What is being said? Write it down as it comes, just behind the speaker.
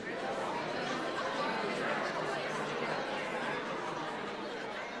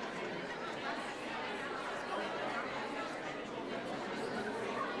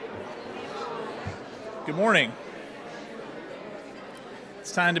Good morning.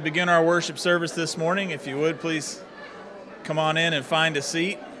 It's time to begin our worship service this morning. If you would, please come on in and find a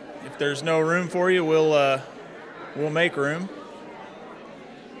seat. If there's no room for you, we'll make room.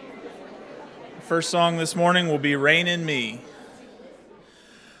 The first song this morning will be "Reign in Me."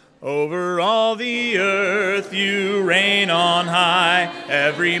 Over all the earth you reign on high,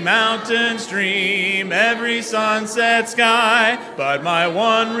 every mountain stream, every sunset sky. But my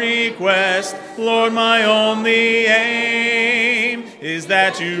one request, Lord, my only aim, is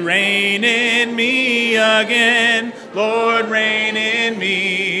that you reign in me again. Lord, reign in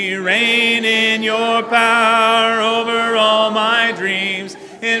me, reign in your power over all my dreams.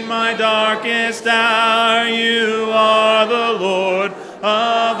 In my darkest hour, you are the Lord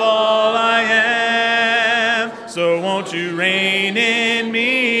of all I am. So won't you reign in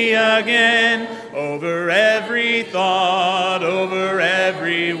me again, over every thought, over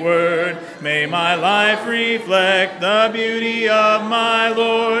every word. May my life reflect the beauty of my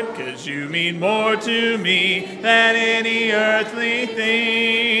Lord, 'cause you mean more to me than any earthly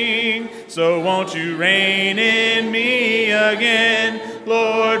thing. So won't you reign in me again,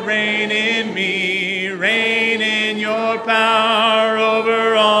 Lord, reign in me, reign in your power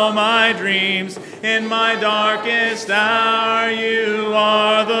over all my dreams. In my darkest hour, you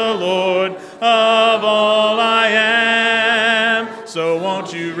are the Lord of all I am. So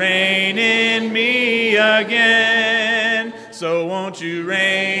won't you reign in me again? So won't you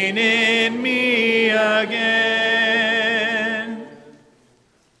reign in me again?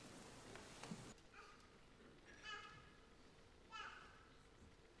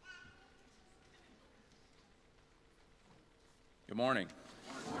 Good morning.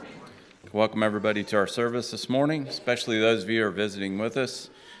 Welcome everybody to our service this morning, especially those of you who are visiting with us.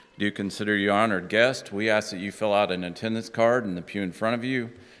 Do consider you honored guest. We ask that you fill out an attendance card in the pew in front of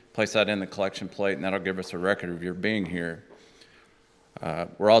you, place that in the collection plate, and that'll give us a record of your being here.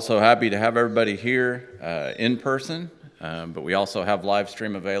 We're also happy to have everybody here in person, but we also have live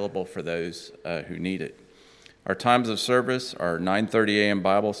stream available for those who need it. Our times of service are 9:30 a.m.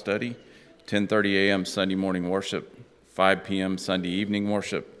 Bible study, 10:30 a.m. Sunday morning worship, 5 p.m. Sunday evening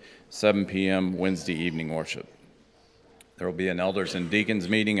worship, 7 p.m. Wednesday evening worship. There will be an elders and deacons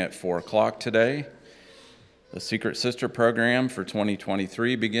meeting at 4 o'clock today. The Secret Sister program for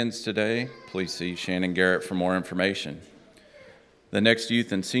 2023 begins today. Please see Shannon Garrett for more information. The next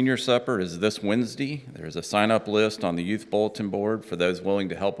youth and senior supper is this Wednesday. There's a sign-up list on the youth bulletin board for those willing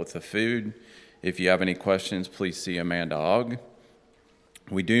to help with the food. If you have any questions, please see Amanda Ogg.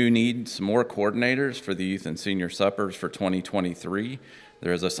 We do need some more coordinators for the youth and senior suppers for 2023.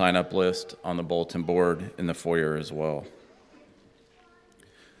 There is a sign-up list on the bulletin board in the foyer as well.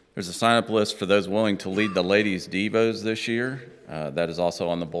 There's a sign-up list for those willing to lead the ladies' devos this year. That is also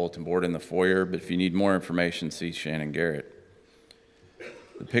on the bulletin board in the foyer, but if you need more information, see Shannon Garrett.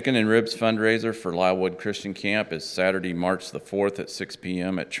 The Pickin' and Ribs fundraiser for Lylewood Christian Camp is Saturday, March the 4th at 6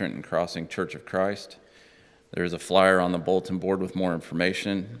 p.m. at Trenton Crossing Church of Christ. There is a flyer on the bulletin board with more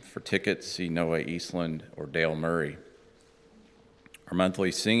information. For tickets, see Noah Eastland or Dale Murray. Our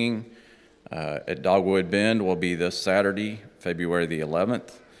monthly singing at Dogwood Bend will be this Saturday, February the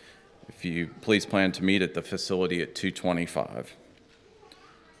 11th. If you please plan to meet at the facility at 225.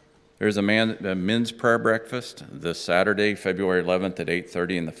 There's a men's prayer breakfast this Saturday, February 11th at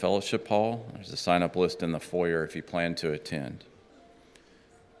 8:30 in the fellowship hall. There's a sign-up list in the foyer if you plan to attend.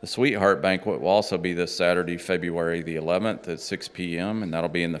 The Sweetheart Banquet will also be this Saturday, February the 11th at 6 p.m., and that'll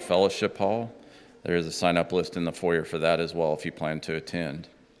be in the fellowship hall. There is a sign-up list in the foyer for that as well if you plan to attend.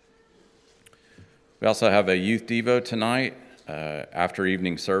 We also have a youth devo tonight after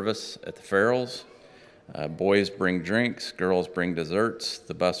evening service at the Farrells. Boys bring drinks, girls bring desserts.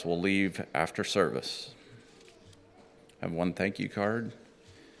 The bus will leave after service. I have one thank you card.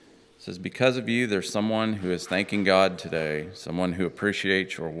 It says, because of you, there's someone who is thanking God today, someone who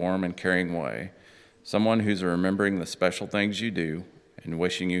appreciates your warm and caring way, someone who's remembering the special things you do and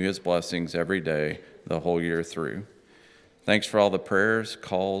wishing you his blessings every day, the whole year through. Thanks for all the prayers,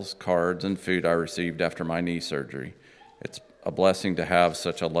 calls, cards, and food I received after my knee surgery. It's a blessing to have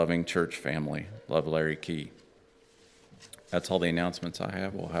such a loving church family. Love, Larry Key. That's all the announcements I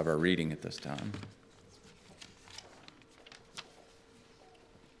have. We'll have our reading at this time.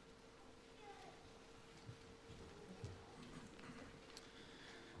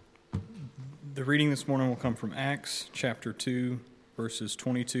 The reading this morning will come from Acts chapter 2, verses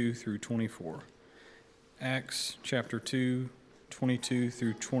 22 through 24. Acts chapter 2, 22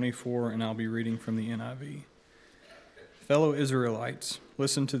 through 24, and I'll be reading from the NIV. Fellow Israelites,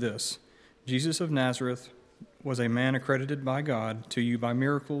 listen to this. Jesus of Nazareth was a man accredited by God to you by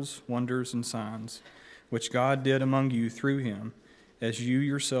miracles, wonders, and signs, which God did among you through him, as you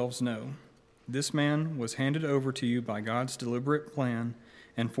yourselves know. This man was handed over to you by God's deliberate plan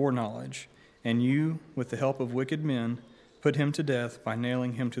and foreknowledge, and you, with the help of wicked men, put him to death by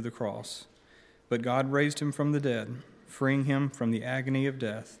nailing him to the cross. But God raised him from the dead, freeing him from the agony of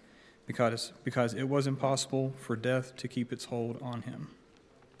death, because it was impossible for death to keep its hold on him.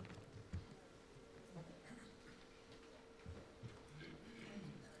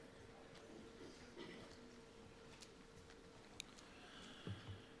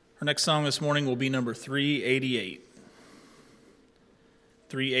 Our next song this morning will be number 388.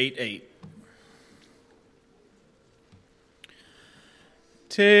 388.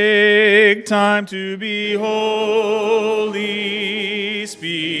 Take time to be holy,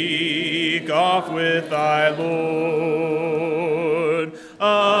 speak oft with thy Lord,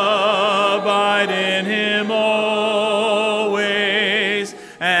 abide in him always,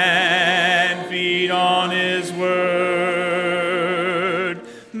 and feed on his word.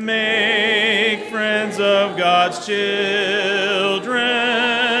 Make friends of God's children,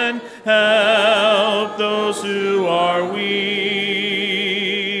 help those who are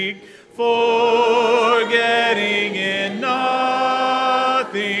weak, forgetting in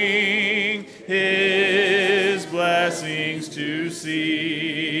nothing his blessings to seek.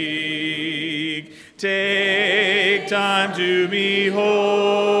 Take time to be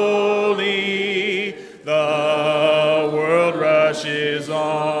holy, the world rushes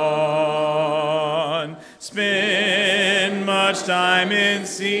on. Spend much time in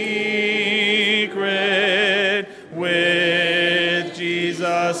secret with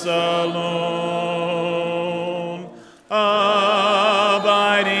Jesus alone,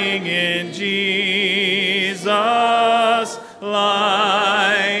 abiding in Jesus,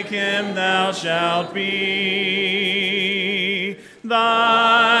 like him thou shalt be.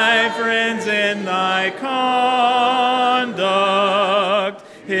 Thy friends and thy conduct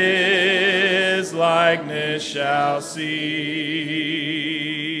his likeness shall see.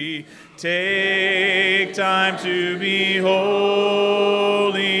 Take time to be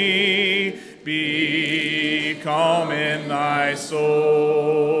holy, be calm in thy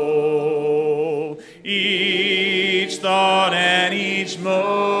soul. Each thought and each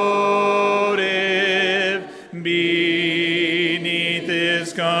motive beneath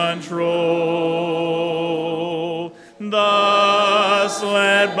his control, thus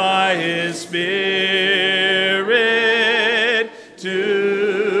led by his Spirit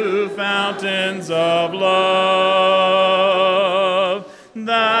to fountains of love,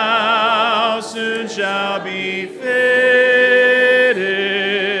 thou soon shalt be fitted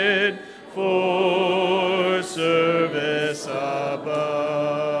for service above.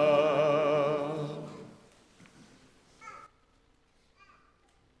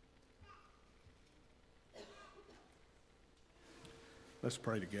 Let's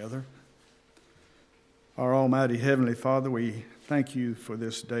pray together. Our Almighty Heavenly Father, we thank you for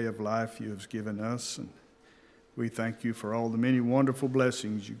this day of life you have given us, and we thank you for all the many wonderful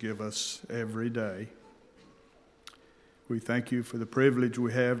blessings you give us every day. We thank you for the privilege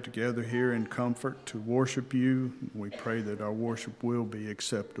we have to gather here in comfort to worship you. We pray that our worship will be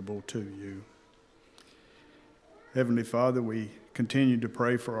acceptable to you. Heavenly Father, we continue to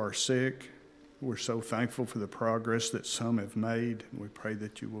pray for our sick. We're so thankful for the progress that some have made. We pray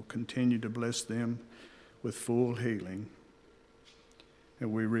that you will continue to bless them with full healing.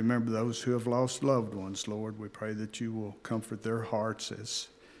 And we remember those who have lost loved ones, Lord. We pray that you will comfort their hearts as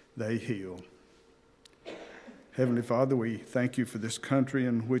they heal. Heavenly Father, we thank you for this country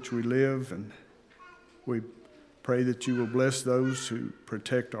in which we live, and we pray that you will bless those who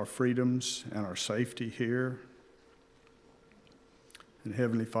protect our freedoms and our safety here. And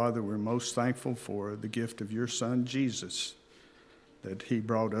Heavenly Father, we're most thankful for the gift of your Son, Jesus, that he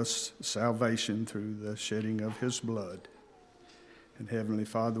brought us salvation through the shedding of his blood. And Heavenly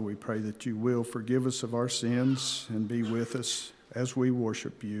Father, we pray that you will forgive us of our sins and be with us as we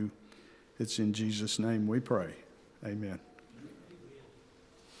worship you. It's in Jesus' name we pray. Amen.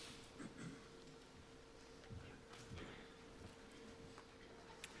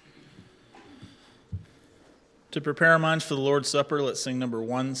 To prepare our minds for the Lord's Supper, let's sing number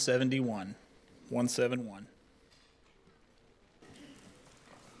 171. 171.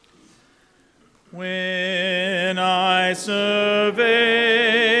 When I survey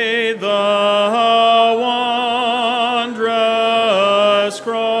the wondrous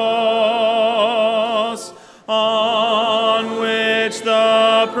cross on which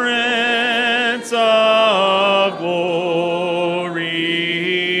the Prince of Glory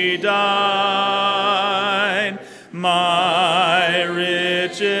died, my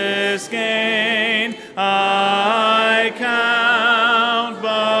richest gain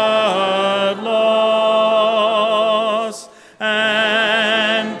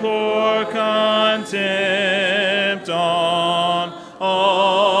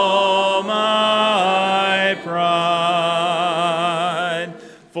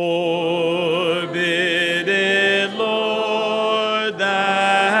Forbid it, Lord,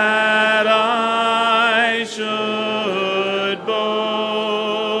 that I should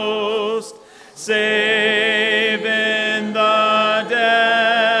boast, save in the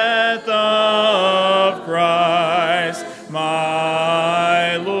death of Christ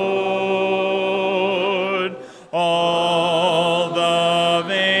my Lord. All the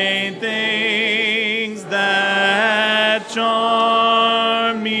vain things that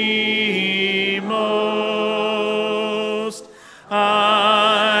charm me most,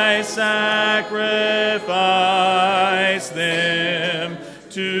 I sacrifice them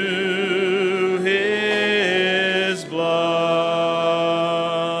to his blood.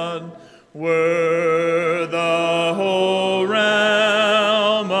 Were the whole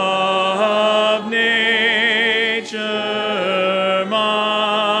realm of nature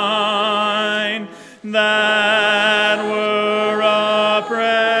mine, that were a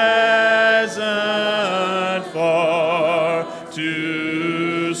present far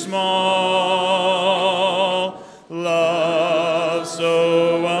too small. Love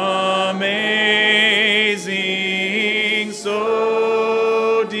so amazing,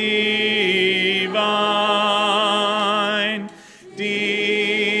 so divine,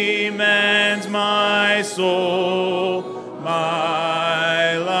 demands my soul,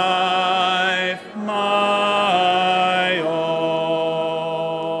 my life, my all.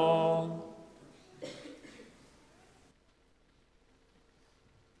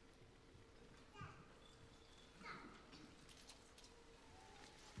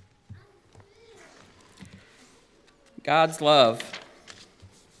 God's love.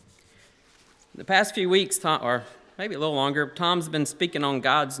 The past few weeks, or maybe a little longer, Tom's been speaking on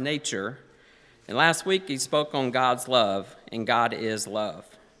God's nature. And last week he spoke on God's love, and God is love.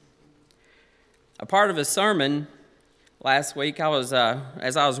 A part of his sermon last week, as I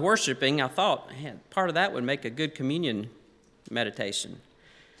was worshiping, I thought, man, part of that would make a good communion meditation.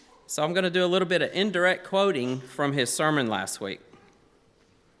 So I'm going to do a little bit of indirect quoting from his sermon last week.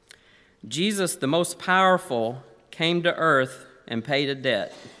 Jesus, the most powerful, came to earth and paid a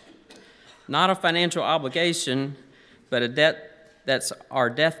debt. Not a financial obligation, but a debt that's our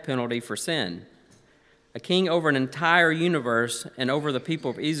death penalty for sin. A king over an entire universe and over the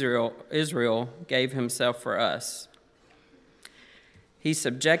people of Israel gave himself for us. He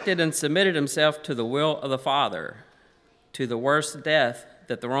subjected and submitted himself to the will of the Father, to the worst death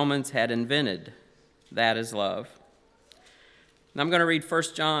that the Romans had invented. That is love. And I'm going to read 1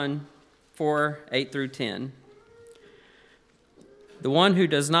 John 4, 8 through 10. The one who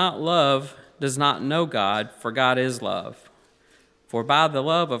does not love does not know God, for God is love. For by the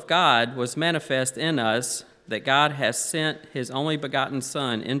love of God was manifest in us that God has sent his only begotten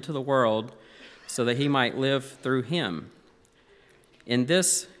Son into the world so that he might live through him. In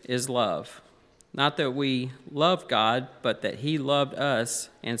this is love, not that we loved God, but that he loved us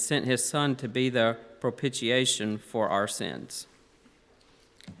and sent his Son to be the propitiation for our sins.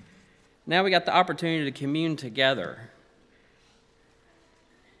 Now we got the opportunity to commune together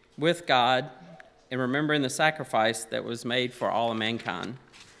with God and remembering the sacrifice that was made for all of mankind.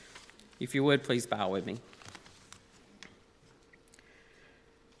 If you would, please bow with me.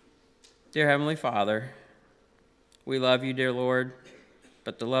 Dear Heavenly Father, we love you, dear Lord,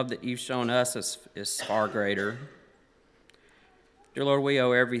 but the love that you've shown us is far greater. Dear Lord, we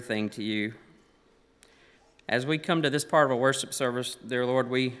owe everything to you. As we come to this part of a worship service, dear Lord,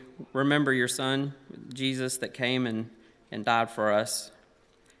 we remember your Son, Jesus, that came and died for us.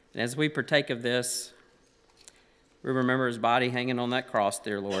 And as we partake of this, we remember his body hanging on that cross,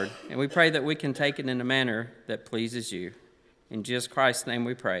 dear Lord. And we pray that we can take it in a manner that pleases you. In Jesus Christ's name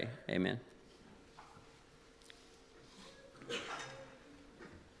we pray. Amen.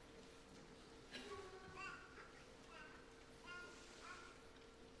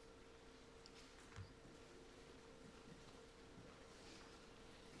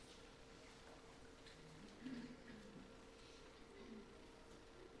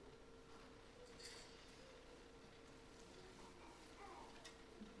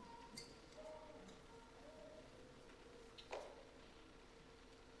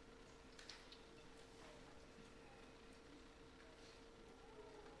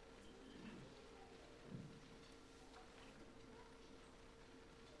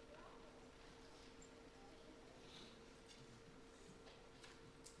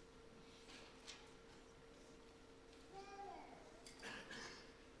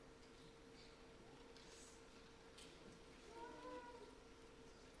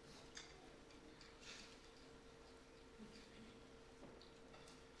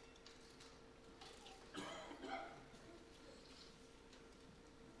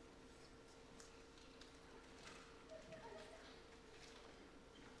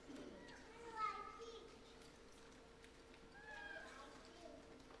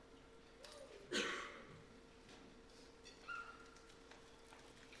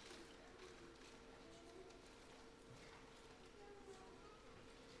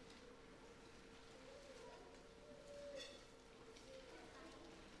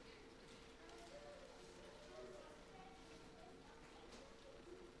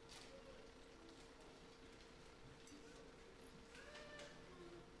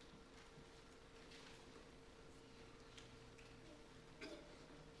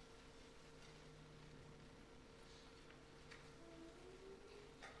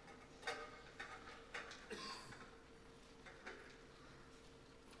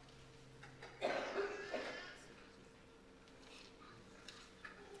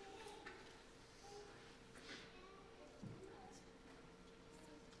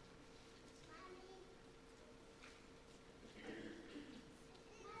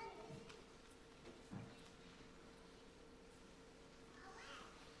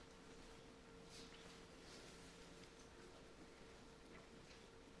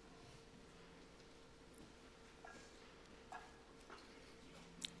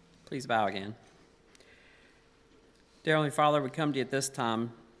 Please bow again. Dear Heavenly Father, we come to you at this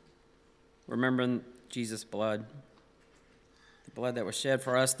time remembering Jesus' blood, the blood that was shed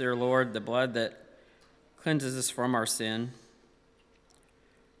for us, dear Lord, the blood that cleanses us from our sin.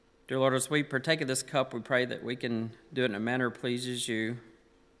 Dear Lord, as we partake of this cup, we pray that we can do it in a manner that pleases you,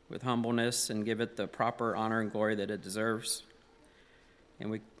 with humbleness, and give it the proper honor and glory that it deserves.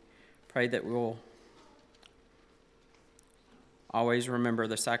 And we pray that we'll always remember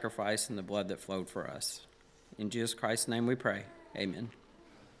the sacrifice and the blood that flowed for us. In Jesus Christ's name we pray. Amen.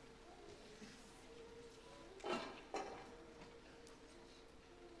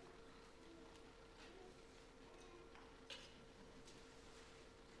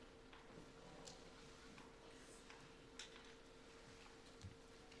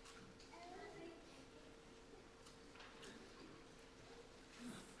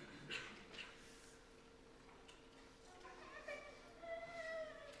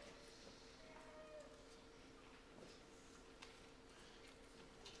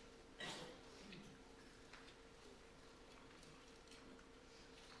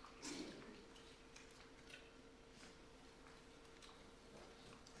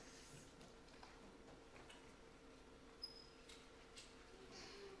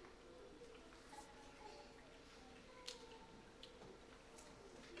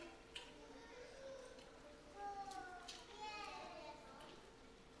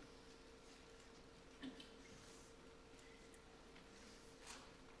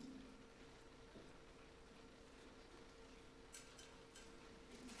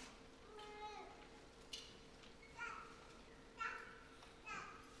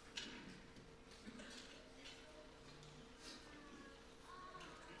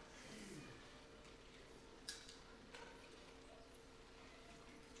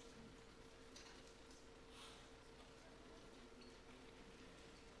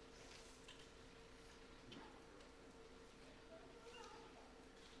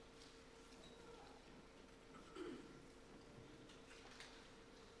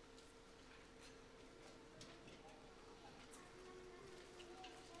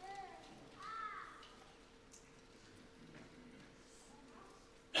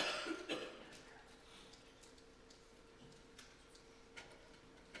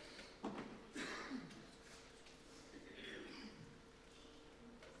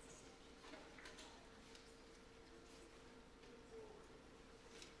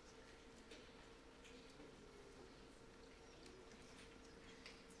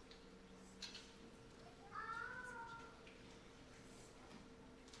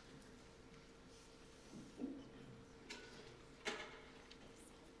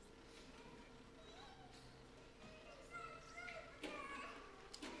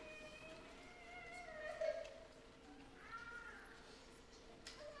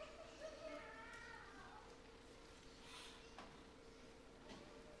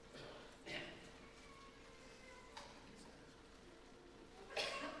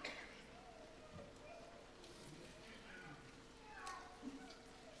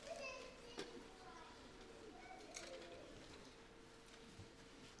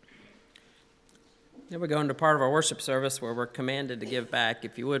 Now we go into part of our worship service where we're commanded to give back.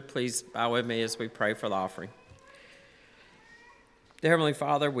 If you would, please bow with me as we pray for the offering. Dear Heavenly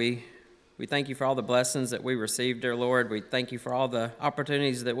Father, we thank you for all the blessings that we received, dear Lord. We thank you for all the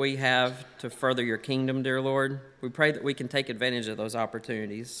opportunities that we have to further your kingdom, dear Lord. We pray that we can take advantage of those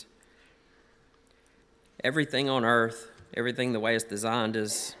opportunities. Everything on earth, everything the way it's designed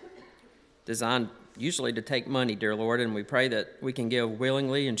is designed usually to take money, dear Lord, and we pray that we can give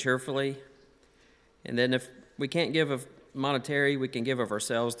willingly and cheerfully. And then if we can't give of monetary, we can give of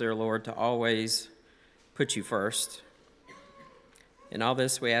ourselves, dear Lord, to always put you first. In all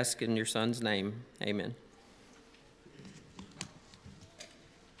this we ask in your Son's name. Amen.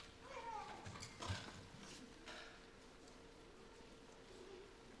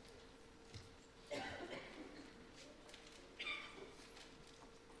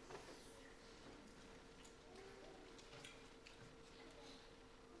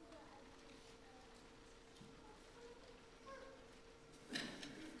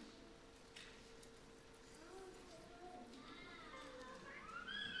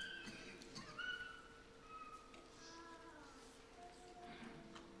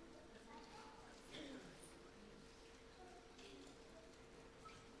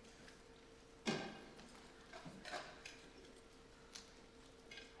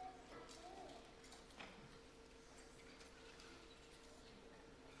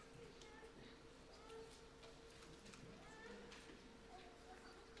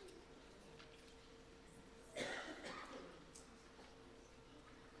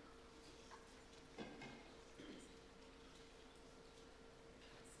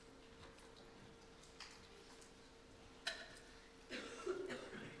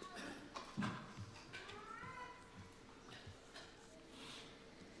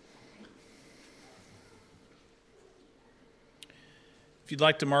 If you'd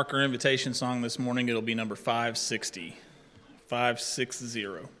like to mark our invitation song this morning, it'll be number 560. 560.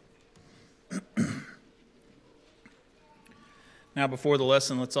 Now, before the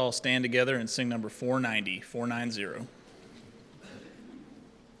lesson, let's all stand together and sing number 490, 490.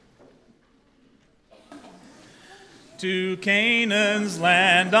 To Canaan's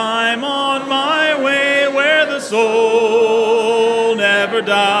land I'm on my way, where the soul never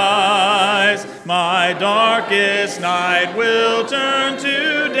dies. My darkest night will turn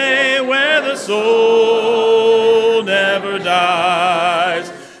to day, where the soul never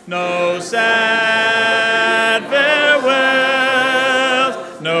dies. No sad farewells,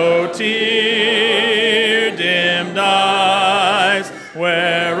 no tear-dimmed eyes,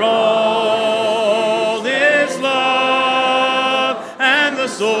 where all is love and the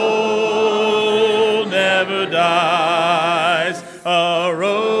soul never dies. A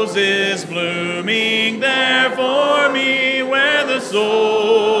rose is blooming there for me, where the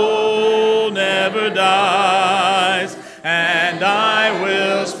soul never dies. And I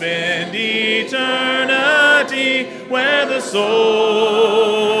will spend eternity where the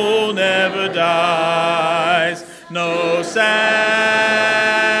soul never dies. No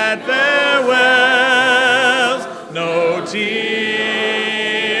sad farewells, no tear-dimmed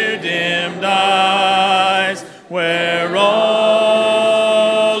eyes, where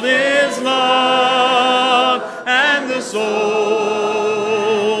all is love and the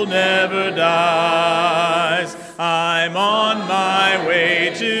soul never dies. I'm on my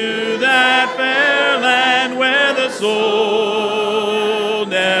way to that fair land where the soul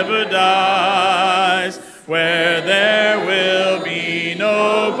never dies, where there will be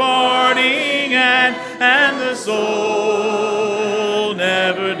no parting and the soul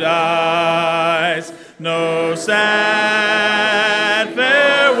never dies. No sad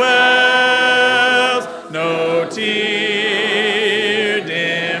farewells, no tear-dimmed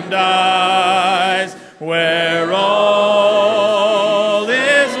eyes, where all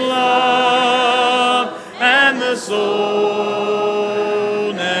is love and the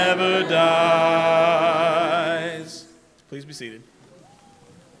soul never dies. Please be seated.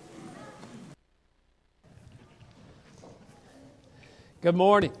 Good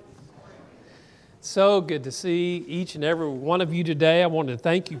morning. So good to see each and every one of you today. I want to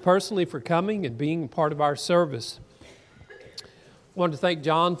thank you personally for coming and being part of our service. I want to thank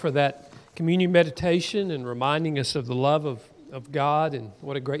John for that communion meditation and reminding us of the love of God and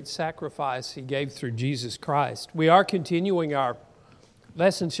what a great sacrifice He gave through Jesus Christ. We are continuing our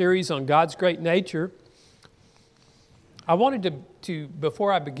lesson series on God's great nature. I wanted to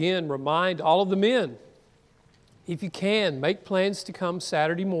before I begin, remind all of the men, if you can, make plans to come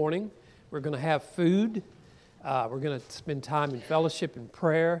Saturday morning. We're going to have food. We're going to spend time in fellowship and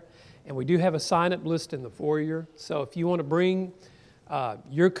prayer. And we do have a sign-up list in the foyer. So if you want to bring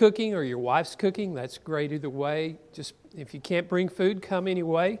your cooking or your wife's cooking, that's great either way. Just if you can't bring food, come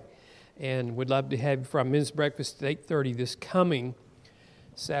anyway. And we'd love to have you for our men's breakfast at 8:30 this coming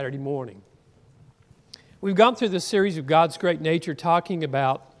Saturday morning. We've gone through this series of God's great nature, talking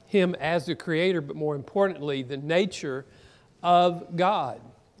about Him as the Creator, but more importantly, the nature of God.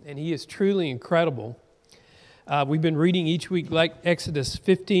 And He is truly incredible. We've been reading each week like Exodus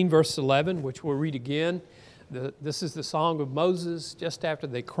 15, verse 11, which we'll read again. This is the song of Moses just after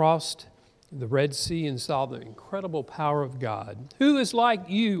they crossed the Red Sea and saw the incredible power of God. Who is like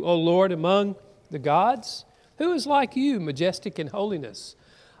you, O Lord, among the gods? Who is like you, majestic in holiness,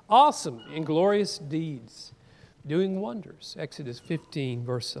 awesome in glorious deeds, doing wonders? Exodus 15,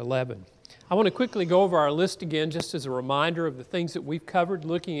 verse 11. I want to quickly go over our list again just as a reminder of the things that we've covered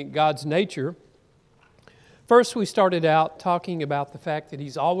looking at God's nature. First, we started out talking about the fact that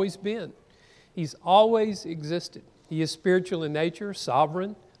He's always been. He's always existed. He is spiritual in nature,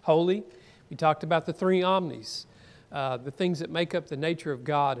 sovereign, holy. We talked about the three omnis, the things that make up the nature of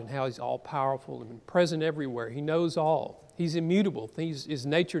God and how He's all-powerful and present everywhere. He knows all. He's immutable. His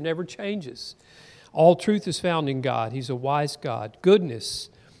nature never changes. All truth is found in God. He's a wise God. Goodness.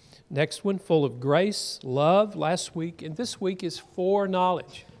 Next one, full of grace, love, last week. And this week is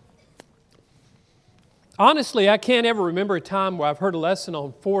foreknowledge. Honestly, I can't ever remember a time where I've heard a lesson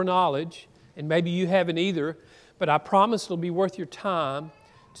on foreknowledge, and maybe you haven't either, but I promise it'll be worth your time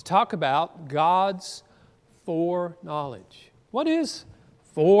to talk about God's foreknowledge. What is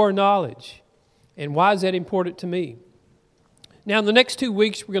foreknowledge, and why is that important to me? Now, in the next 2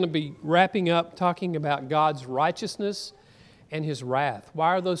 weeks, we're going to be wrapping up talking about God's righteousness and His wrath. Why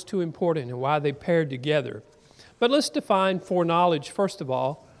are those two important, and why are they paired together? But let's define foreknowledge first of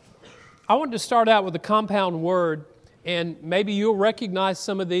all. I wanted to start out with a compound word, and maybe you'll recognize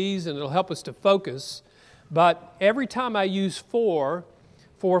some of these and it'll help us to focus. But every time I use for,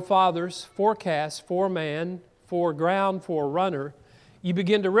 forefathers, forecast, foreman, foreground, forerunner, you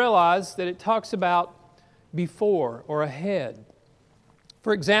begin to realize that it talks about before or ahead.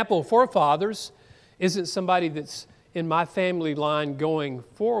 For example, forefathers isn't somebody that's in my family line going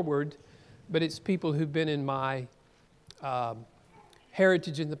forward, but it's people who've been in my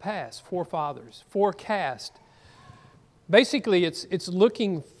heritage in the past, forefathers. Forecast. Basically, it's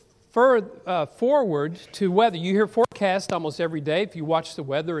looking forward to weather. You hear forecast almost every day if you watch the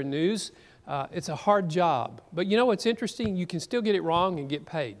weather and news. It's a hard job. But you know what's interesting? You can still get it wrong and get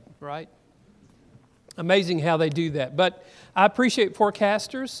paid, right? Amazing how they do that. But I appreciate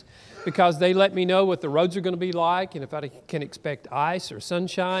forecasters because they let me know what the roads are going to be like and if I can expect ice or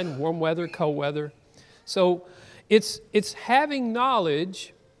sunshine, warm weather, cold weather. So it's having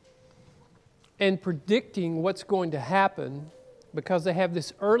knowledge and predicting what's going to happen because they have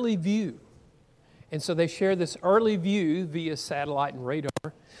this early view. And so they share this early view via satellite and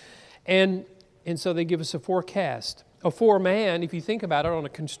radar. And so they give us a forecast. A foreman, if you think about it, on a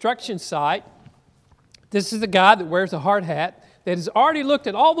construction site, this is the guy that wears a hard hat that has already looked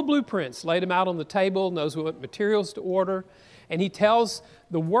at all the blueprints, laid them out on the table, knows what materials to order, and he tells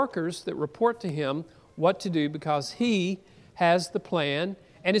the workers that report to him what to do because he has the plan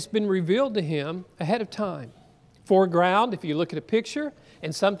and it's been revealed to him ahead of time. Foreground, if you look at a picture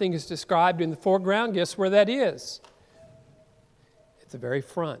and something is described in the foreground, guess where that is? At the very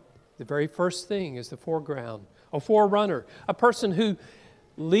front. The very first thing is the foreground. A forerunner, a person who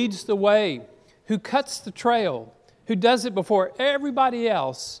leads the way, who cuts the trail, who does it before everybody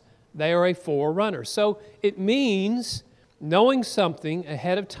else, they are a forerunner. So it means knowing something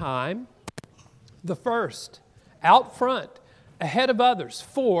ahead of time, the first, out front, ahead of others,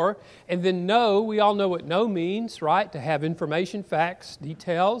 for, and then know, we all know what know means, right? To have information, facts,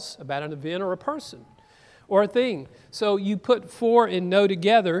 details about an event or a person or a thing. So you put for and know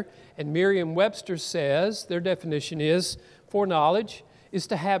together, and Merriam-Webster says, their definition is, foreknowledge is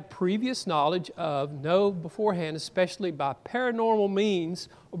to have previous knowledge of, know beforehand, especially by paranormal means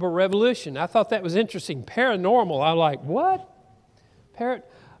of a revelation. I thought that was interesting. Paranormal, I'm like, what?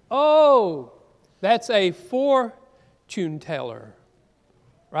 That's a fortune teller,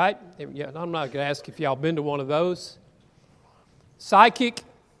 right? Yeah, I'm not going to ask if y'all been to one of those. Psychic,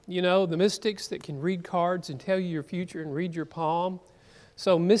 you know, the mystics that can read cards and tell you your future and read your palm.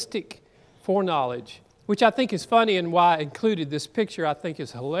 So mystic foreknowledge, which I think is funny and why I included this picture, I think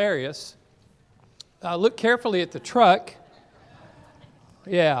is hilarious. Look carefully at the truck.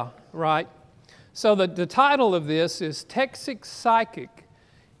 Yeah, right. So the title of this is Texas Psychic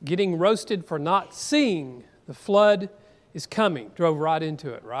Getting Roasted for Not Seeing the Flood is Coming. Drove right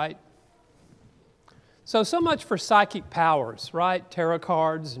into it, right? So much for psychic powers, right? Tarot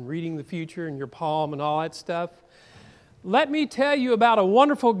cards and reading the future in your palm and all that stuff. Let me tell you about a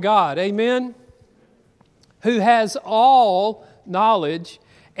wonderful God, amen, who has all knowledge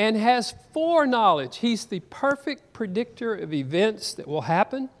and has foreknowledge. He's the perfect predictor of events that will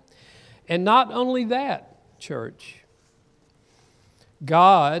happen. And not only that, church,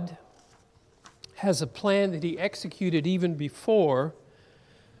 God has a plan that He executed even before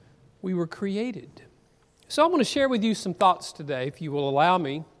we were created. So I want to share with you some thoughts today, if you will allow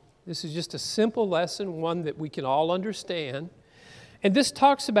me. This is just a simple lesson, one that we can all understand. And this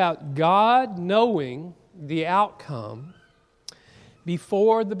talks about God knowing the outcome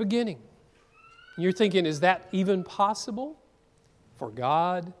before the beginning. You're thinking, is that even possible? For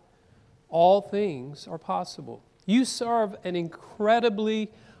God, all things are possible. You serve an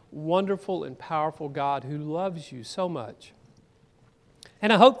incredibly wonderful and powerful God who loves you so much.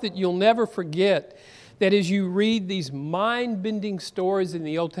 And I hope that you'll never forget that as you read these mind-bending stories in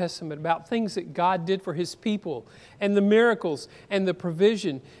the Old Testament about things that God did for His people and the miracles and the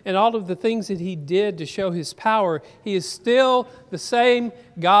provision and all of the things that He did to show His power, He is still the same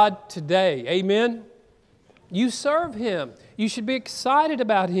God today. Amen? You serve Him. You should be excited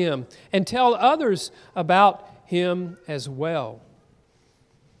about Him and tell others about Him as well.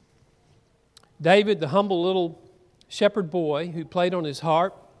 David, the humble little shepherd boy who played on his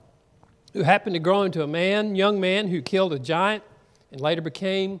harp, who happened to grow into a young man who killed a giant and later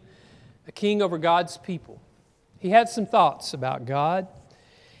became a king over God's people. He had some thoughts about God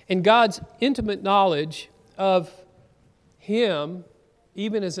and God's intimate knowledge of him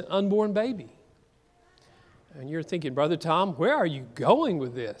even as an unborn baby. And you're thinking, Brother Tom, where are you going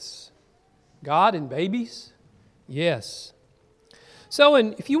with this? God and babies? Yes. So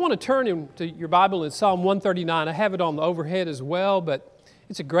if you want to turn into your Bible in Psalm 139, I have it on the overhead as well, but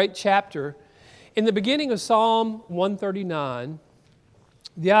it's a great chapter. In the beginning of Psalm 139,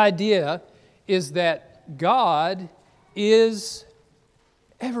 the idea is that God is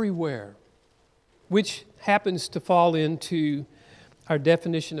everywhere, which happens to fall into our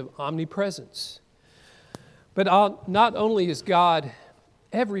definition of omnipresence. But not only is God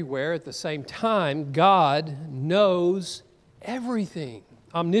everywhere, at the same time, God knows everything.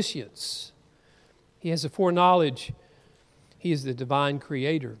 Omniscience. He has a foreknowledge. He is the divine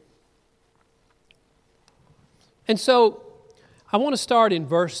creator. And so I want to start in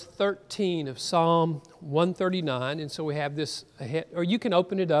verse 13 of Psalm 139. And so we have this ahead, or you can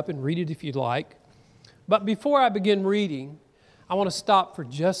open it up and read it if you'd like. But before I begin reading, I want to stop for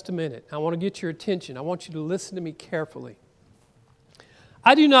just a minute. I want to get your attention. I want you to listen to me carefully.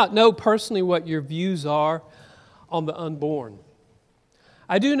 I do not know personally what your views are on the unborn.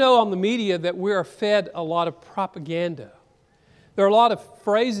 I do know on the media that we are fed a lot of propaganda. There are a lot of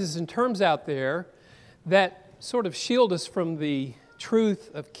phrases and terms out there that sort of shield us from the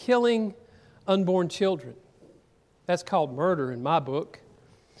truth of killing unborn children. That's called murder in my book.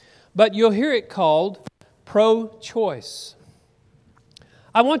 But you'll hear it called pro-choice.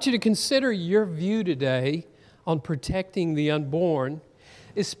 I want you to consider your view today on protecting the unborn,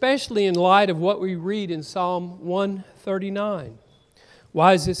 especially in light of what we read in Psalm 139.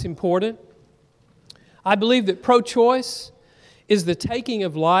 Why is this important? I believe that pro-choice is the taking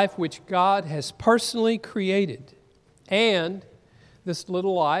of life which God has personally created. And this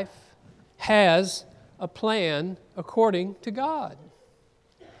little life has a plan according to God.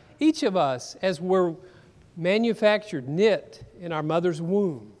 Each of us, as we're manufactured, knit in our mother's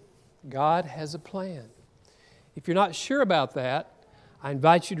womb, God has a plan. If you're not sure about that, I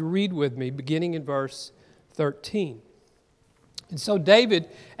invite you to read with me, beginning in verse 13. And so David,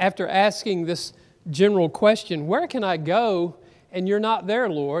 after asking this general question, where can I go and you're not there,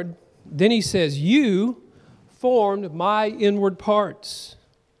 Lord? Then he says, you formed my inward parts.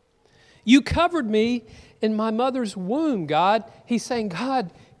 You covered me in my mother's womb, God. He's saying,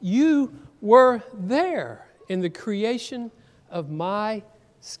 God, you were there in the creation of my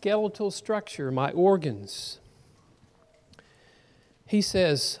skeletal structure, my organs. He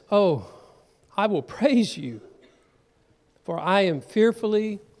says, oh, I will praise you, for I am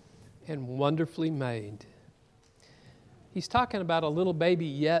fearfully and wonderfully made. He's talking about a little baby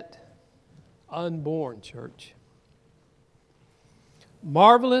yet unborn, church.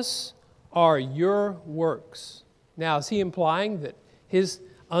 Marvelous are your works. Now, is he implying that his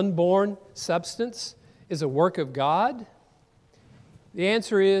unborn substance is a work of God? The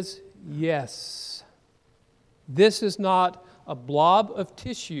answer is yes. This is not a blob of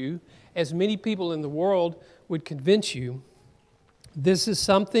tissue, as many people in the world would convince you. This is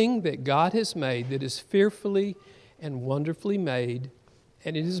something that God has made that is fearfully and wonderfully made,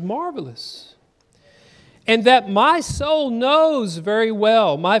 and it is marvelous. And that my soul knows very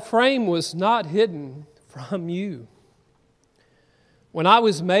well, my frame was not hidden from you. When I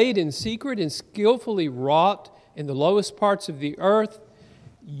was made in secret and skillfully wrought in the lowest parts of the earth,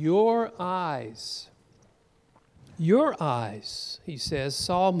 your eyes, he says,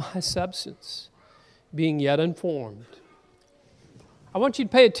 saw my substance, being yet unformed. I want you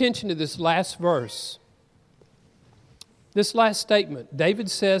to pay attention to this last verse. This last statement. David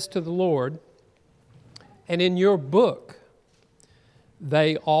says to the Lord, and in your book,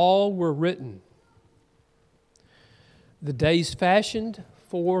 they all were written, the days fashioned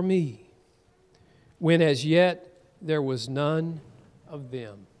for me, when as yet there was none of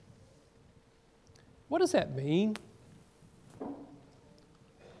them. What does that mean?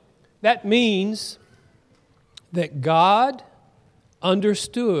 That means that God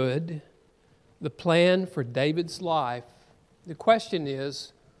understood the plan for David's life. The question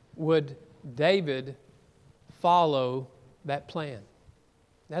is, would David follow that plan?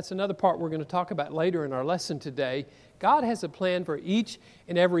 That's another part we're going to talk about later in our lesson today. God has a plan for each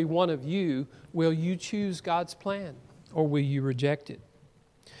and every one of you. Will you choose God's plan or will you reject it?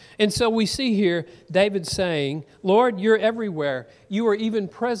 And so we see here David saying, Lord, you're everywhere. You were even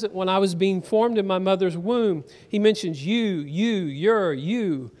present when I was being formed in my mother's womb. He mentions your,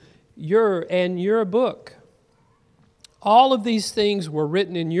 and your book. All of these things were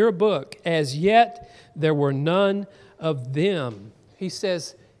written in your book. As yet, there were none of them. He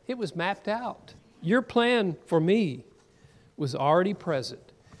says, it was mapped out. Your plan for me was already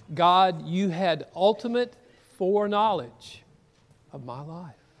present. God, you had ultimate foreknowledge of my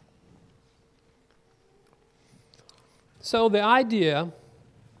life. So the idea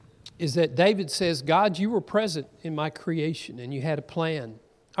is that David says, God, you were present in my creation and you had a plan.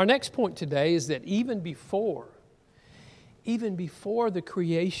 Our next point today is that even before the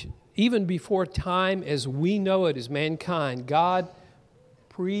creation, even before time as we know it as mankind, God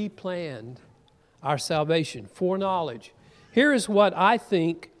pre-planned our salvation, foreknowledge. Here is what I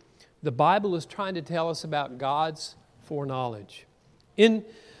think the Bible is trying to tell us about God's foreknowledge. In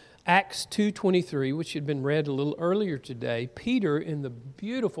Acts 2:23, which had been read a little earlier today, Peter, in the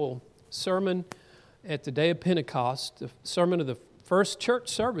beautiful sermon at the day of Pentecost, the sermon of the first church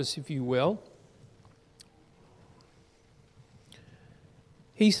service, if you will,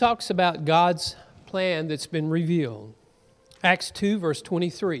 he talks about God's plan that's been revealed. Acts 2, verse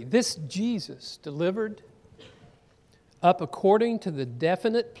 23. This Jesus delivered up according to the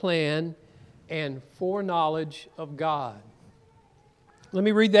definite plan and foreknowledge of God. Let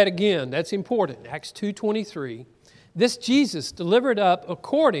me read that again. That's important. Acts 2:23. This Jesus delivered up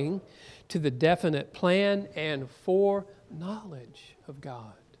according to the definite plan and foreknowledge of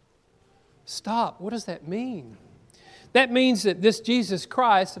God. Stop. What does that mean? That means that this Jesus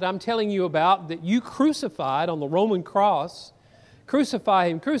Christ that I'm telling you about, that you crucified on the Roman cross, crucify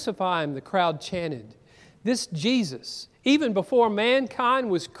him, the crowd chanted. This Jesus, even before mankind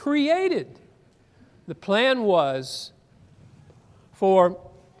was created, the plan was for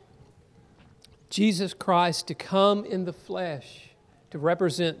Jesus Christ to come in the flesh, to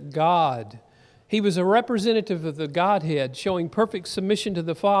represent God. He was a representative of the Godhead, showing perfect submission to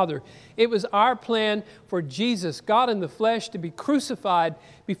the Father. It was our plan for Jesus, God in the flesh, to be crucified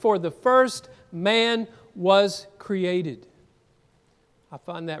before the first man was created. I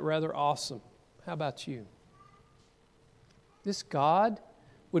find that rather awesome. How about you? This God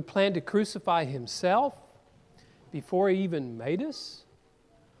would plan to crucify himself before he even made us?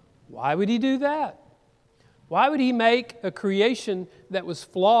 Why would he do that? Why would he make a creation that was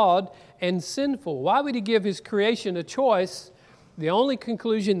flawed and sinful? Why would he give his creation a choice? The only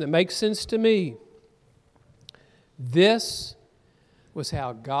conclusion that makes sense to me, this was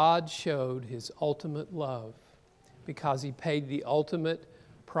how God showed his ultimate love, because he paid the ultimate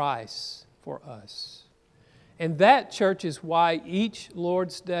price for us. And that, church, is why each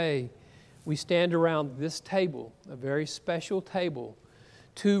Lord's Day we stand around this table, a very special table,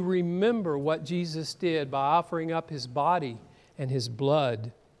 to remember what Jesus did by offering up his body and his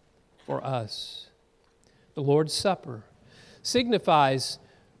blood for us. The Lord's Supper signifies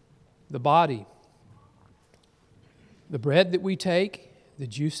the body, the bread that we take, the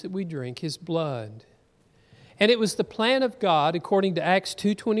juice that we drink, his blood. And it was the plan of God, according to Acts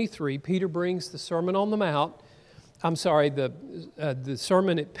 2:23. Peter brings the Sermon on the Mount, the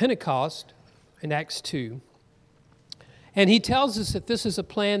sermon at Pentecost in Acts 2. And he tells us that this is a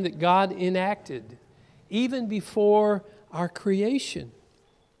plan that God enacted even before our creation.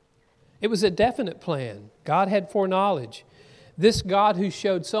 It was a definite plan. God had foreknowledge. This God who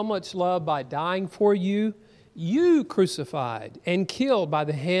showed so much love by dying for you, you crucified and killed by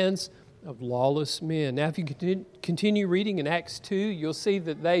the hands of lawless men. Now, if you continue reading in Acts 2, you'll see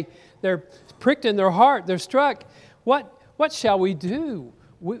that they're pricked in their heart. They're struck. What shall we do?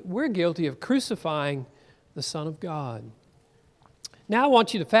 We're guilty of crucifying the Son of God. Now I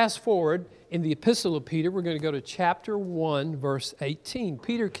want you to fast forward in the Epistle of Peter. We're going to go to chapter 1, verse 18.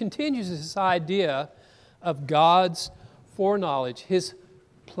 Peter continues this idea of God's foreknowledge, his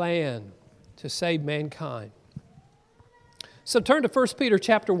plan to save mankind. So turn to 1 Peter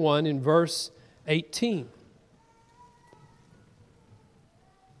chapter 1 in verse 18.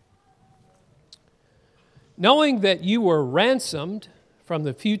 Knowing that you were ransomed from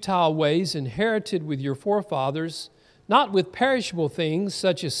the futile ways inherited with your forefathers, not with perishable things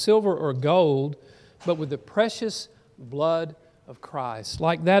such as silver or gold, but with the precious blood of Christ,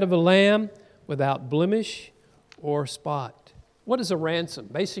 like that of a lamb without blemish or spot. What is a ransom?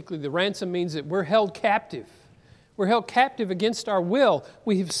 Basically, the ransom means that we're held captive. We're held captive against our will.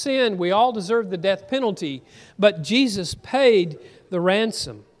 We have sinned. We all deserve the death penalty, but Jesus paid the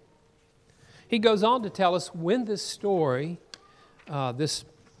ransom. He goes on to tell us when this story, this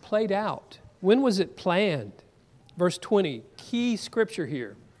played out. When was it planned? Verse 20, key scripture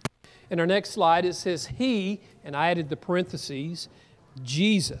here. In our next slide, it says, he, and I added the parentheses,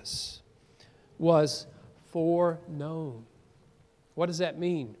 Jesus, was foreknown. What does that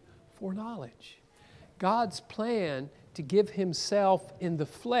mean? Foreknowledge. God's plan to give himself in the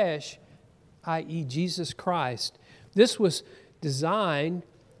flesh, i.e. Jesus Christ. This was designed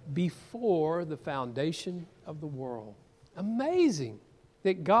before the foundation of the world. Amazing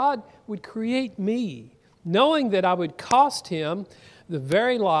that God would create me, knowing that I would cost him the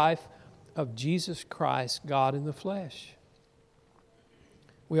very life of Jesus Christ, God in the flesh.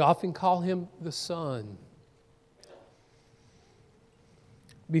 We often call him the Son.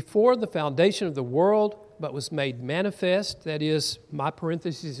 Before the foundation of the world, but was made manifest, that is, my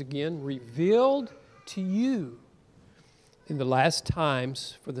parentheses again, revealed to you in the last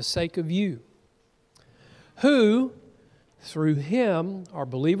times for the sake of you, who Through him are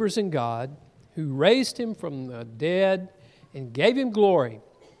believers in God, who raised him from the dead and gave him glory,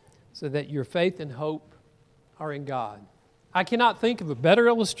 so that your faith and hope are in God. I cannot think of a better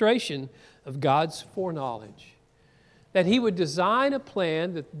illustration of God's foreknowledge. That he would design a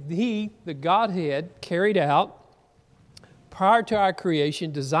plan that he, the Godhead, carried out prior to our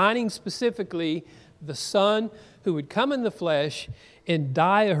creation, designing specifically the Son who would come in the flesh and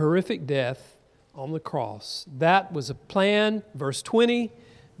die a horrific death on the cross. That was a plan, verse 20,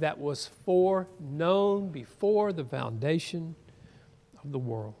 that was foreknown before the foundation of the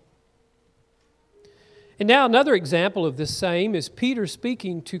world. And now another example of this same is Peter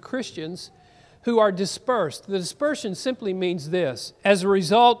speaking to Christians who are dispersed. The dispersion simply means this: as a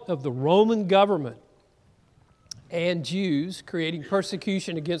result of the Roman government and Jews creating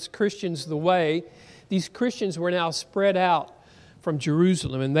persecution against Christians the way, these Christians were now spread out from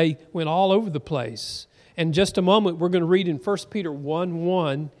Jerusalem, and they went all over the place. And in just a moment, we're going to read in 1 Peter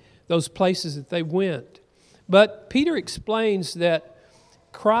 1:1 those places that they went. But Peter explains that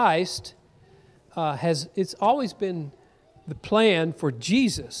Christ it's always been the plan for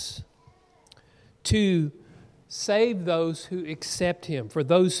Jesus to save those who accept him, for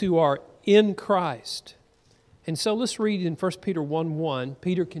those who are in Christ. And so let's read in 1 Peter 1:1.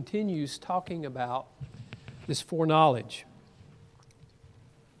 Peter continues talking about this foreknowledge.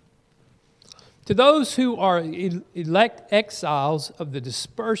 To those who are elect exiles of the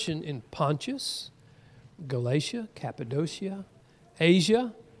dispersion in Pontus, Galatia, Cappadocia,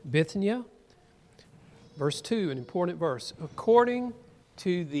 Asia, Bithynia. Verse 2, an important verse. According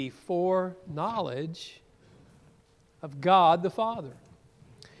to the foreknowledge of God the Father,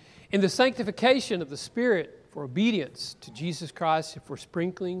 in the sanctification of the Spirit for obedience to Jesus Christ and for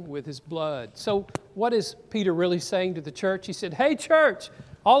sprinkling with his blood. So what is Peter really saying to the church? He said, hey church,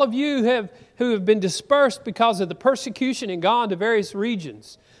 all of you who have been dispersed because of the persecution and gone to various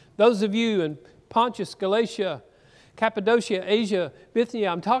regions, those of you in Pontus, Galatia, Cappadocia, Asia, Bithynia,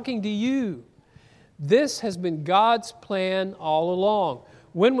 I'm talking to you. This has been God's plan all along.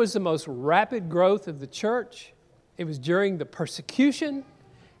 When was the most rapid growth of the church? It was during the persecution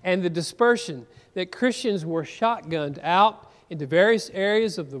and the dispersion, that Christians were shotgunned out into various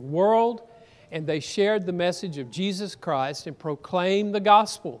areas of the world, and they shared the message of Jesus Christ and proclaimed the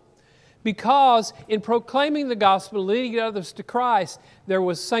gospel. Because in proclaiming the gospel, leading others to Christ, there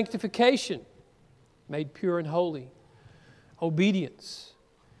was sanctification, made pure and holy, obedience,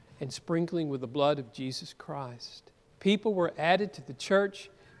 and sprinkling with the blood of Jesus Christ. People were added to the church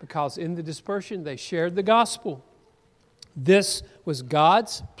because in the dispersion they shared the gospel. This was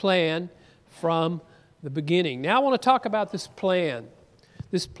God's plan from the beginning. Now I want to talk about this plan.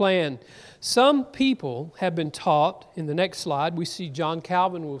 Some people have been taught, in the next slide, we see John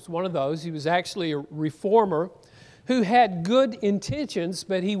Calvin was one of those. He was actually a reformer who had good intentions,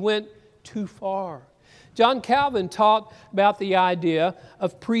 but he went too far. John Calvin taught about the idea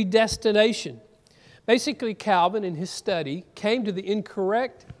of predestination. Basically, Calvin, in his study, came to the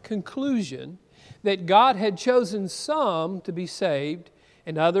incorrect conclusion that God had chosen some to be saved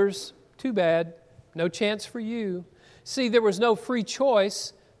and others, too bad, no chance for you. See, there was no free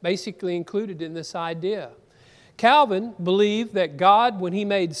choice basically included in this idea. Calvin believed that God, when he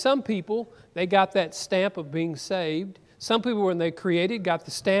made some people, they got that stamp of being saved. Some people, when they created, got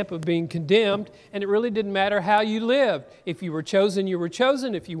the stamp of being condemned, and it really didn't matter how you lived. If you were chosen, you were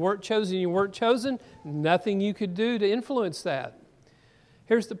chosen. If you weren't chosen, you weren't chosen. Nothing you could do to influence that.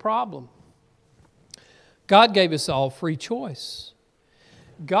 Here's the problem. God gave us all free choice.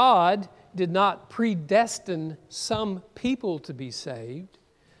 God did not predestine some people to be saved,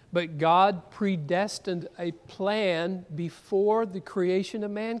 but God predestined a plan before the creation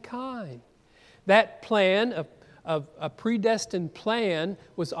of mankind. That plan, of a predestined plan,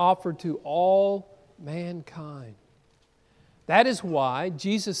 was offered to all mankind. That is why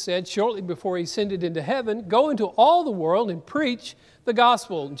Jesus said shortly before he ascended into heaven, go into all the world and preach the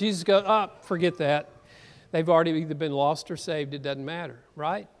gospel. And Jesus goes, forget that. They've already either been lost or saved. It doesn't matter,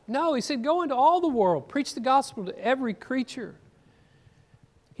 right? No, he said, go into all the world. Preach the gospel to every creature.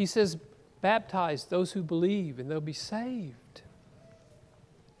 He says, baptize those who believe and they'll be saved.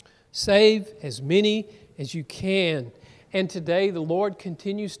 Save as many as you can. And today the Lord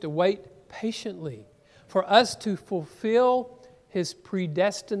continues to wait patiently for us to fulfill his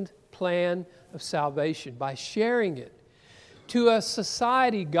predestined plan of salvation by sharing it to a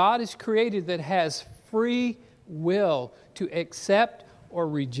society God has created that has free will to accept or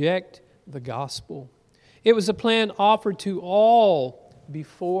reject the gospel. It was a plan offered to all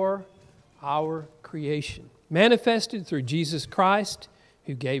before our creation, manifested through Jesus Christ,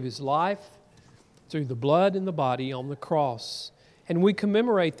 who gave his life through the blood and the body on the cross. And we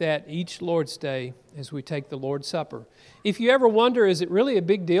commemorate that each Lord's Day as we take the Lord's Supper. If you ever wonder, is it really a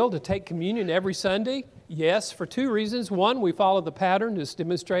big deal to take communion every Sunday? Yes, for two reasons. One, we follow the pattern that's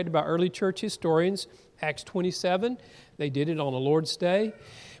demonstrated by early church historians, Acts 27. They did it on the Lord's Day.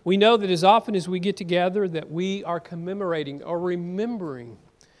 We know that as often as we get together that we are commemorating or remembering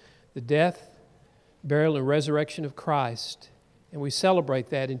the death, burial, and resurrection of Christ. And we celebrate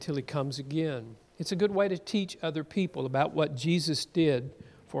that until He comes again. It's a good way to teach other people about what Jesus did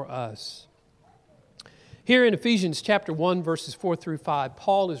for us. Here in Ephesians chapter 1, verses 4 through 5,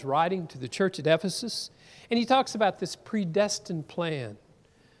 Paul is writing to the church at Ephesus, and he talks about this predestined plan,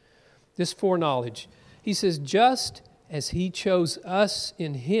 this foreknowledge. He says, just as He chose us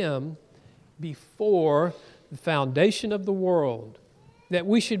in Him before the foundation of the world, that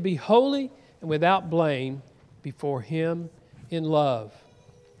we should be holy and without blame before Him in love,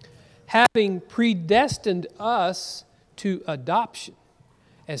 having predestined us to adoption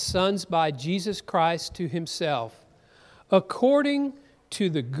as sons by Jesus Christ to Himself, according to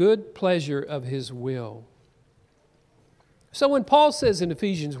the good pleasure of His will. So when Paul says in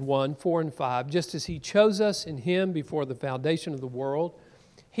Ephesians 1, 4 and 5, just as He chose us in Him before the foundation of the world,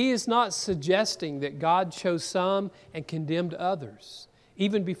 he is not suggesting that God chose some and condemned others,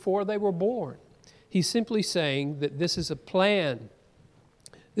 even before they were born. He's simply saying that this is a plan.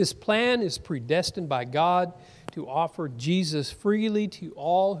 This plan is predestined by God to offer Jesus freely to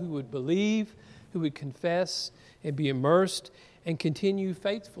all who would believe, who would confess and be immersed and continue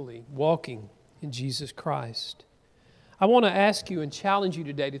faithfully walking in Jesus Christ. I want to ask you and challenge you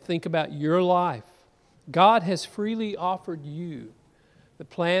today to think about your life. God has freely offered you the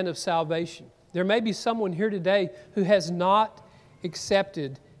plan of salvation. There may be someone here today who has not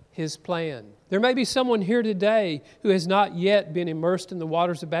accepted His plan. There may be someone here today who has not yet been immersed in the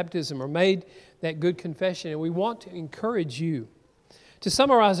waters of baptism or made that good confession, and we want to encourage you. To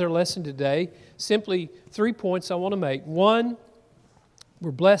summarize our lesson today, simply 3 points I want to make. One,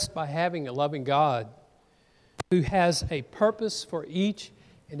 we're blessed by having a loving God who has a purpose for each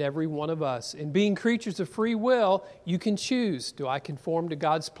and every one of us. And being creatures of free will, you can choose. Do I conform to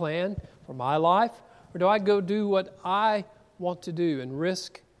God's plan for my life, or do I go do what I want to do and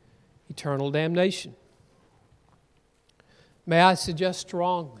risk eternal damnation? May I suggest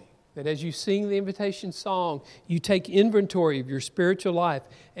strongly that as you sing the invitation song, you take inventory of your spiritual life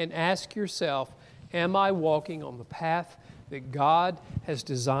and ask yourself, am I walking on the path that God has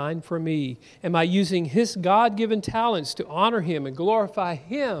designed for me? Am I using His God-given talents to honor Him and glorify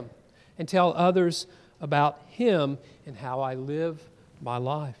Him and tell others about Him and how I live my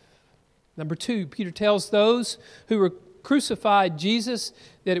life? Number 2, Peter tells those who were crucified Jesus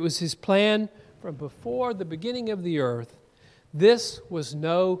that it was His plan from before the beginning of the earth. This was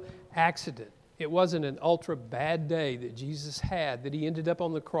no accident. It wasn't an ultra bad day that Jesus had, that He ended up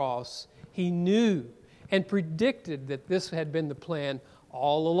on the cross. He knew and predicted that this had been the plan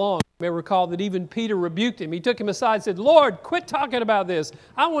all along. You may recall that even Peter rebuked Him. He took Him aside and said, Lord, quit talking about this.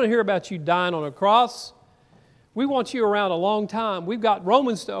 I want to hear about you dying on a cross. We want you around a long time. We've got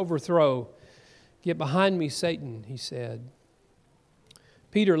Romans to overthrow. Get behind me, Satan, he said.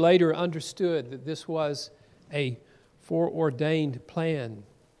 Peter later understood that this was a foreordained plan.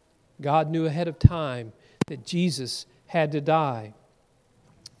 God knew ahead of time that Jesus had to die.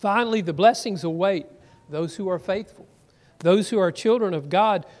 Finally, the blessings await those who are faithful, those who are children of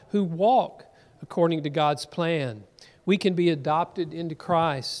God who walk according to God's plan. We can be adopted into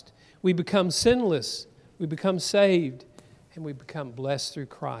Christ. We become sinless. We become saved. And we become blessed through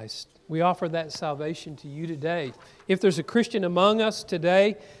Christ. We offer that salvation to you today. If there's a Christian among us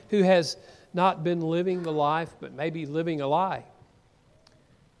today who has not been living the life, but maybe living a lie,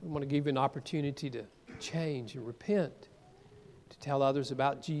 we want to give you an opportunity to change and repent, to tell others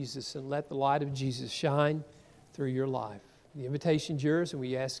about Jesus and let the light of Jesus shine through your life. The invitation's yours, and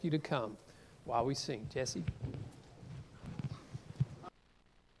we ask you to come while we sing. Jesse?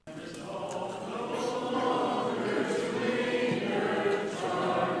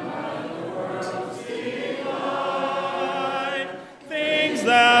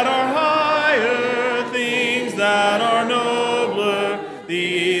 That are higher, things that are nobler,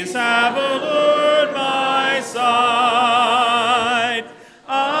 these have allured my sight.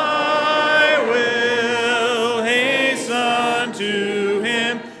 I will hasten to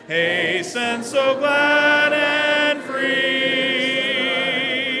Him, hasten so glad and free.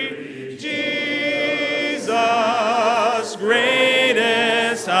 Jesus,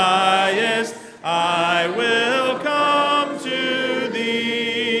 greatest, highest, I will come to Thee.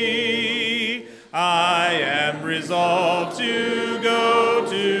 I am resolved to go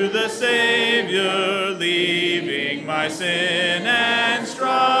to the Savior. sin and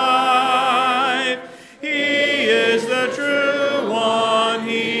strife. He is the true one,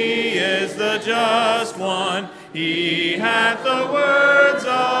 he is the just one, he hath the words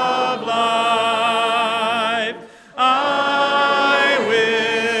of life. I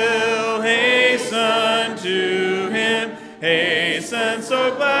will hasten to him, hasten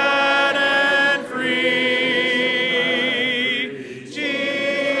so glad and free.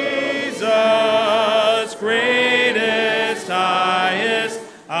 Jesus, greatest, highest,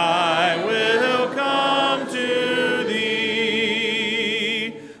 I will come to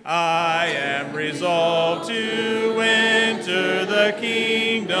thee. I am resolved to enter the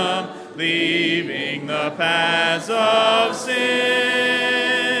kingdom, leaving the paths of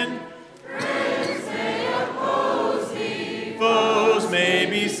sin. Friends may oppose me, foes may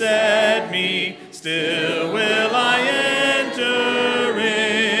beset me, still will I enter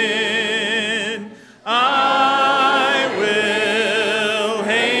in. I will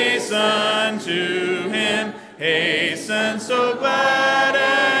hasten to him, hasten so glad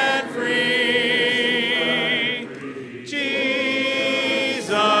and free.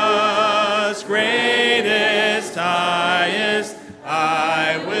 Jesus, greatest, highest,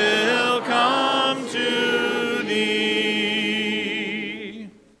 I will come to thee.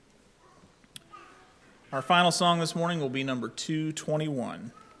 Our final song this morning will be number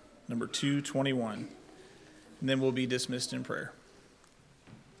 221. Number 221. And then we'll be dismissed in prayer.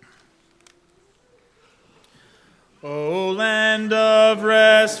 O land of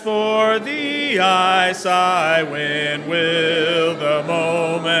rest, for thee I sigh. When will the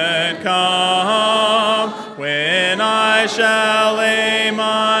moment come when I shall lay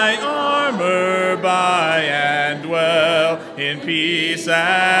my armor by and dwell in peace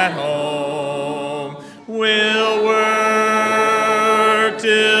at home? We'll work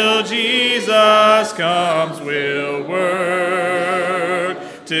till Jesus comes, we'll work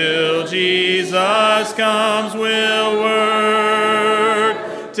till Jesus comes, we'll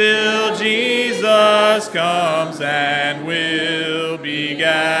work till Jesus comes, and we'll be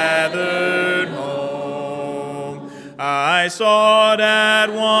gathered home. I sought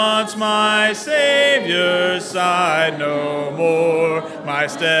at once my Savior's side, no more my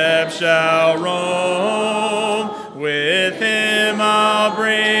steps shall roam. With him I'll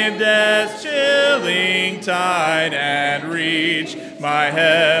brave death's chilling tide and reach my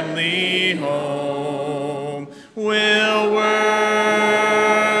heavenly home. We'll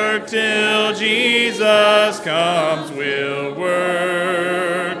work till Jesus comes, we'll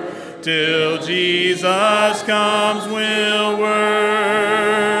work till Jesus comes, we'll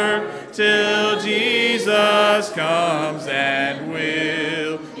work till Jesus comes, and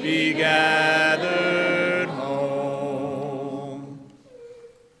we'll be gathered home.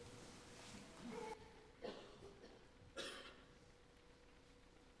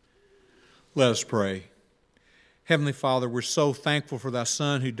 Let us pray. Heavenly Father, we're so thankful for thy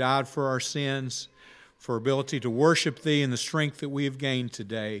Son who died for our sins, for ability to worship thee and the strength that we have gained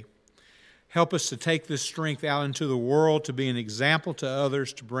today. Help us to take this strength out into the world, to be an example to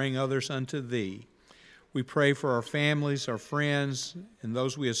others, to bring others unto thee. We pray for our families, our friends, and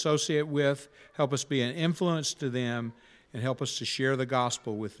those we associate with. Help us be an influence to them, and help us to share the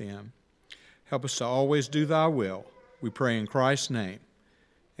gospel with them. Help us to always do thy will. We pray in Christ's name.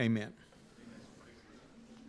 Amen.